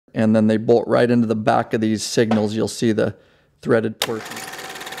and then they bolt right into the back of these signals. You'll see the threaded portion.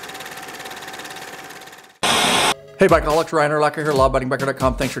 Hey Bikeaholics, Ryan Urlacher here,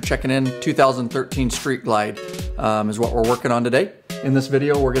 lawabidingbiker.com. Thanks for checking in. 2013 Street Glide is what we're working on today. In this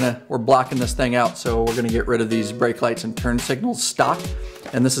video, we're blacking this thing out, so we're gonna get rid of these brake lights and turn signals stock.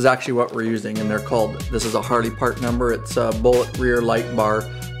 And this is actually what we're using, and they're called, this is a Harley part number. It's a bullet rear light bar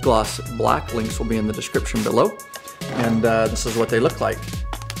gloss black. Links will be in the description below. And this is what they look like.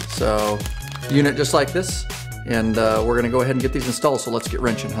 So, unit just like this, and we're gonna go ahead and get these installed, so let's get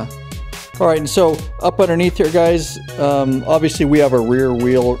wrenching, huh? All right, and so up underneath here, guys, obviously we have a rear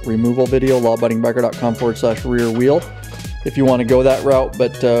wheel removal video, lawabidingbiker.com/rear wheel, if you want to go that route,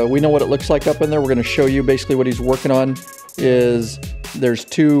 but we know what it looks like up in there. We're going to show you basically what he's working on. Is there's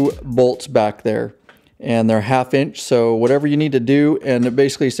two bolts back there, and they're 1/2 inch, so whatever you need to do, and it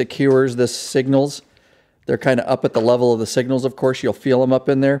basically secures the signals. They're kind of up at the level of the signals, of course. You'll feel them up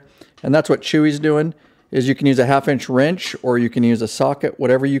in there, and that's what Chewy's doing. Is you can use a 1/2 inch wrench, or you can use a socket,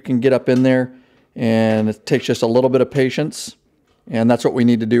 whatever you can get up in there, and it takes just a little bit of patience, and that's what we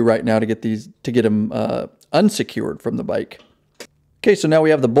need to do right now to get these, to get them unsecured from the bike. Okay, so now we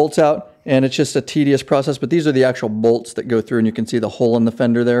have the bolts out, and it's just a tedious process, but these are the actual bolts that go through, and you can see the hole in the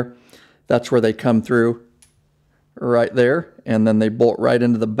fender there. That's where they come through right there, and then they bolt right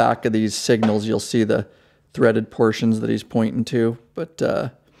into the back of these signals. You'll see the threaded portions that he's pointing to, but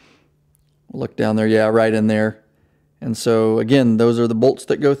look down there, yeah, right in there. And so again, those are the bolts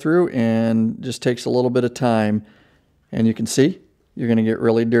that go through, and just takes a little bit of time. And you can see, you're gonna get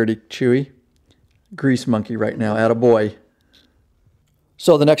really dirty, Chewy. Grease monkey right now, attaboy.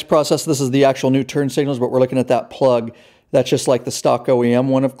 So the next process, this is the actual new turn signals, but we're looking at that plug. That's just like the stock OEM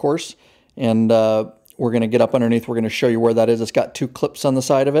one, of course. And we're gonna get up underneath, we're gonna show you where that is. It's got two clips on the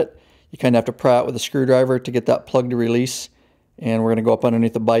side of it. You kind of have to pry it with a screwdriver to get that plug to release. And we're going to go up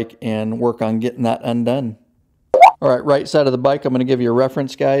underneath the bike and work on getting that undone. All right, right side of the bike, I'm going to give you a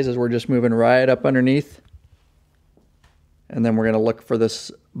reference, guys, as we're just moving right up underneath. And then we're going to look for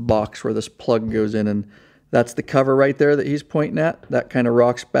this box where this plug goes in. And that's the cover right there that he's pointing at. That kind of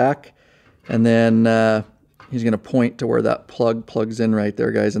rocks back. And then he's going to point to where that plug plugs in right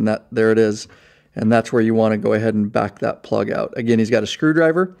there, guys. And there it is. And that's where you want to go ahead and back that plug out. Again, he's got a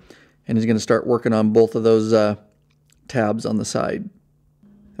screwdriver, and he's going to start working on both of those tabs on the side.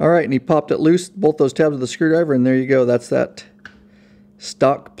 All right, and he popped it loose, both those tabs with the screwdriver, and there you go. That's that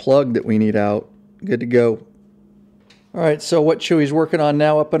stock plug that we need out. Good to go. All right, so what Chewy's working on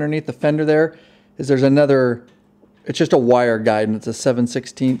now up underneath the fender there is there's another, it's just a wire guide, and it's a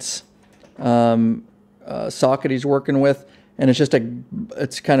 7/16 socket he's working with, and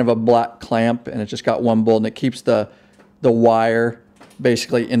it's kind of a black clamp, and it's just got one bolt, and it keeps the wire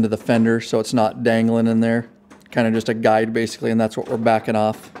basically into the fender, so it's not dangling in there. Kind of just a guide basically, and that's what we're backing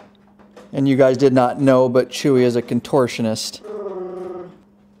off. And you guys did not know, but Chewy is a contortionist.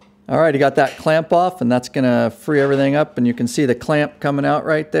 All right, he got that clamp off, and that's gonna free everything up, and you can see the clamp coming out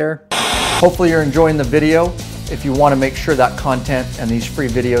right there. Hopefully you're enjoying the video. If you want to make sure that content and these free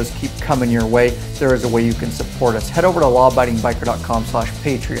videos keep coming your way, there is a way you can support us. Head over to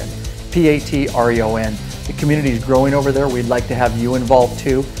lawabidingbiker.com/Patreon, Patreon. The community is growing over there. We'd like to have you involved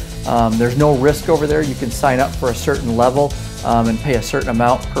too. There's no risk over there. You can sign up for a certain level and pay a certain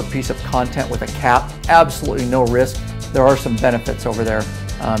amount per piece of content with a cap. Absolutely no risk. There are some benefits over there.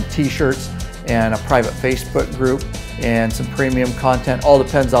 T-shirts and a private Facebook group and some premium content. All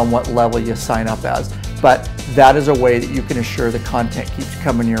depends on what level you sign up as. But that is a way that you can assure the content keeps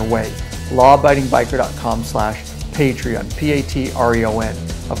coming your way. lawabidingbiker.com/Patreon, Patreon.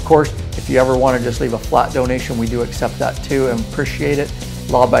 Of course, if you ever want to just leave a flat donation, we do accept that too and appreciate it.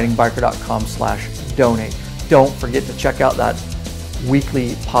 lawabidingbiker.com/donate. Don't forget to check out that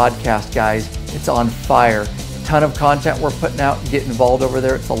weekly podcast, guys. It's on fire. Ton of content we're putting out. Get involved over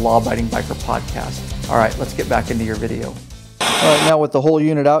there. It's the Law Abiding Biker Podcast. All right, let's get back into your video. All right, now with the whole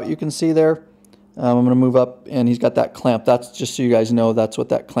unit out, you can see there, I'm going to move up, and he's got that clamp. That's just so you guys know, that's what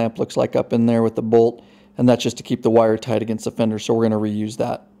that clamp looks like up in there with the bolt, and that's just to keep the wire tight against the fender, so we're going to reuse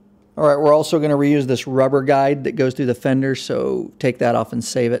that. All right, we're also going to reuse this rubber guide that goes through the fender, so take that off and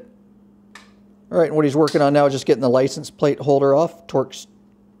save it. All right, and what he's working on now is just getting the license plate holder off. Torx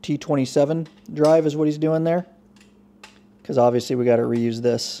T27 drive is what he's doing there, because obviously we got to reuse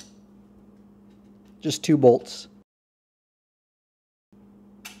this. Just 2 bolts.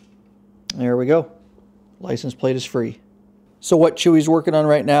 There we go. License plate is free. So what Chewy's working on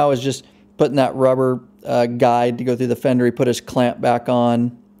right now is just putting that rubber guide to go through the fender. He put his clamp back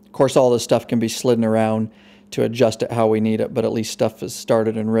on. Of course, all this stuff can be slidden around to adjust it how we need it, but at least stuff is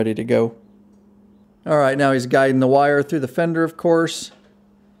started and ready to go. All right, now he's guiding the wire through the fender, of course.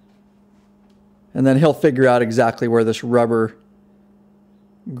 And then he'll figure out exactly where this rubber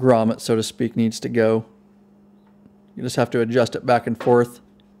grommet, so to speak, needs to go. You just have to adjust it back and forth.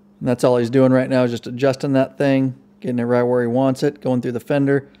 And that's all he's doing right now, is just adjusting that thing, getting it right where he wants it, going through the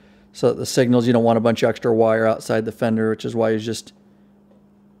fender, so that the signals, you don't want a bunch of extra wire outside the fender, which is why he's just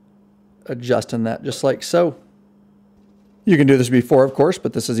adjusting that just like so. You can do this before, of course,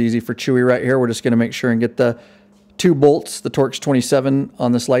 but this is easy for Chewy right here. We're just going to make sure and get the 2 bolts, the Torx 27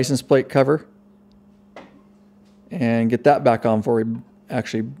 on this license plate cover, and get that back on before we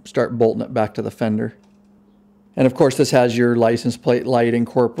actually start bolting it back to the fender. And of course, this has your license plate light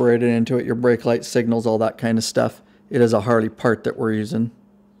incorporated into it, your brake light signals, all that kind of stuff. It is a Harley part that we're using.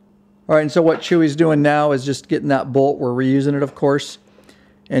 All right, and so what Chewy's doing now is just getting that bolt. We're reusing it, of course,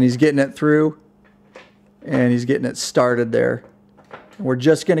 and he's getting it through, and he's getting it started there. And we're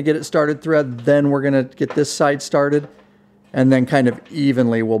just going to get it started thread, then we're going to get this side started, and then kind of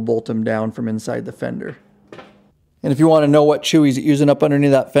evenly we'll bolt them down from inside the fender. And if you want to know what Chewy's using up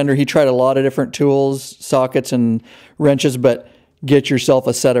underneath that fender, he tried a lot of different tools, sockets, and wrenches, but get yourself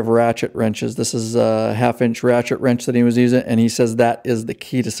a set of ratchet wrenches. This is a 1/2-inch ratchet wrench that he was using, and he says that is the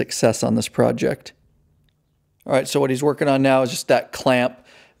key to success on this project. All right, so what he's working on now is just that clamp,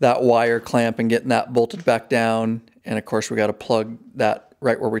 that wire clamp, and getting that bolted back down. And of course, we got to plug that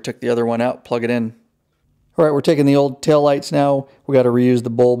right where we took the other one out, plug it in. All right, we're taking the old tail lights now. We got to reuse the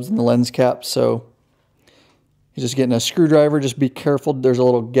bulbs and the lens caps, so he's just getting a screwdriver. Just be careful. There's a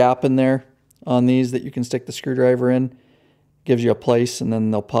little gap in there on these that you can stick the screwdriver in. Gives you a place, and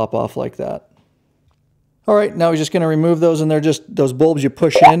then they'll pop off like that. All right, now he's just going to remove those, and they're just those bulbs you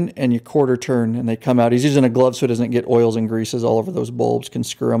push in and you quarter turn, and they come out. He's using a glove so it doesn't get oils and greases all over those bulbs. Can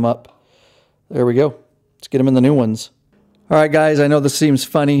screw them up. There we go. Let's get them in the new ones. All right, guys, I know this seems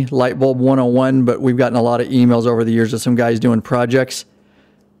funny, light bulb 101, but we've gotten a lot of emails over the years of some guys doing projects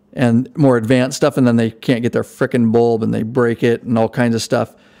and more advanced stuff, and then they can't get their frickin' bulb and they break it and all kinds of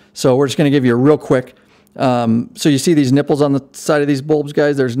stuff. So we're just going to give you a real quick. So you see these nipples on the side of these bulbs,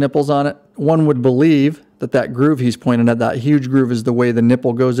 guys? There's nipples on it. One would believe that that groove he's pointing at, that huge groove, is the way the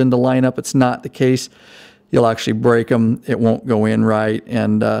nipple goes into line up. It's not the case. You'll actually break them. It won't go in right,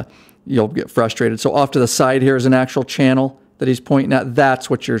 and you'll get frustrated. So off to the side here is an actual channel that he's pointing at. That's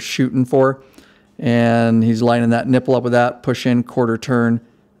what you're shooting for. And he's lining that nipple up with that. Push in, quarter turn.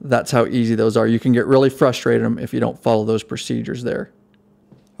 That's how easy those are. You can get really frustrated if you don't follow those procedures there.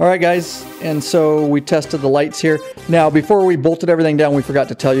 All right, guys, and so we tested the lights here. Now, before we bolted everything down, we forgot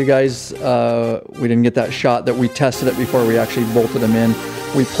to tell you guys, we didn't get that shot, that we tested it before we actually bolted them in.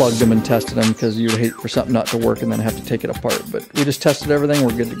 We plugged them and tested them, because you'd hate for something not to work and then have to take it apart. But we just tested everything.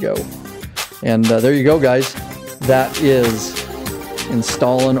 We're good to go. And there you go, guys. That is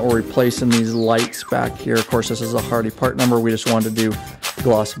installing or replacing these lights back here. Of course, this is a Harley part number. We just wanted to do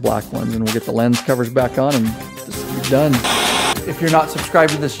gloss black ones, and we'll get the lens covers back on, and this will be done. If you're not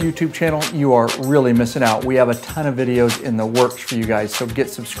subscribed to this YouTube channel, you are really missing out. We have a ton of videos in the works for you guys, so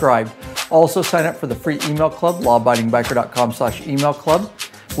get subscribed. Also, sign up for the free email club, lawabidingbiker.com/email club.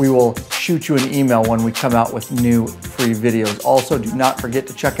 We will shoot you an email when we come out with new free videos. Also, do not forget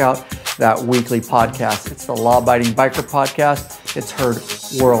to check out that weekly podcast. It's the Law Abiding Biker Podcast. It's heard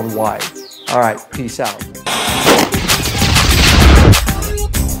worldwide. All right, peace out.